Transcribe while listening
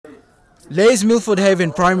Lay's Milford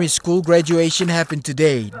Haven Primary School graduation happened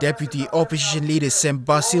today. Deputy Opposition Leader Sam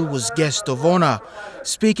Basil was guest of honor.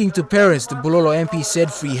 Speaking to parents, the Bulolo MP said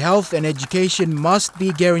free health and education must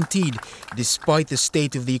be guaranteed despite the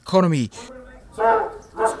state of the economy. So,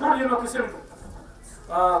 the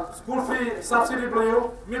school fee subsidy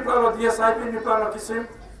blue, mi plano DSIP, mi plano kisim.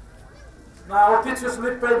 Now, our teachers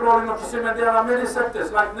lead payroll in Kisim, and there are many sectors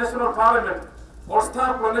like National Parliament. Or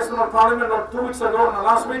staff for National Parliament or 2 weeks ago and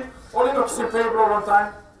last week, all in Kisim payroll on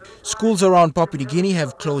time. Schools around Papua New Guinea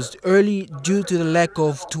have closed early due to the lack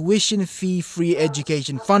of tuition fee-free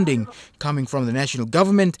education funding coming from the national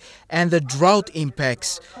government and the drought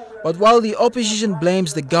impacts. But while the opposition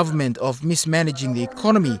blames the government of mismanaging the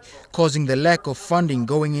economy, causing the lack of funding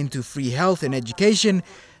going into free health and education,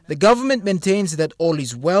 the government maintains that all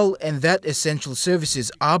is well and that essential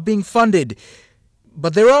services are being funded.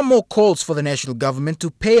 But there are more calls for the national government to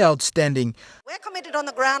pay outstanding. We're committed on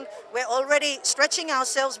the ground. We're already stretching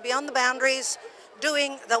ourselves beyond the boundaries,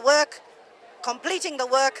 doing the work, completing the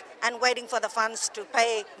work and waiting for the funds to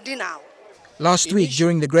pay due now. Last week,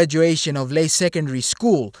 during the graduation of Lay Secondary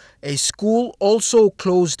School, a school also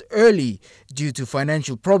closed early due to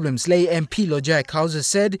financial problems. Lay MP Lojak Hauser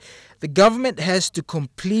said the government has to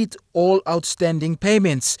complete all outstanding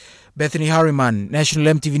payments. Bethany Harriman, National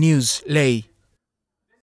EMTV News, Lay.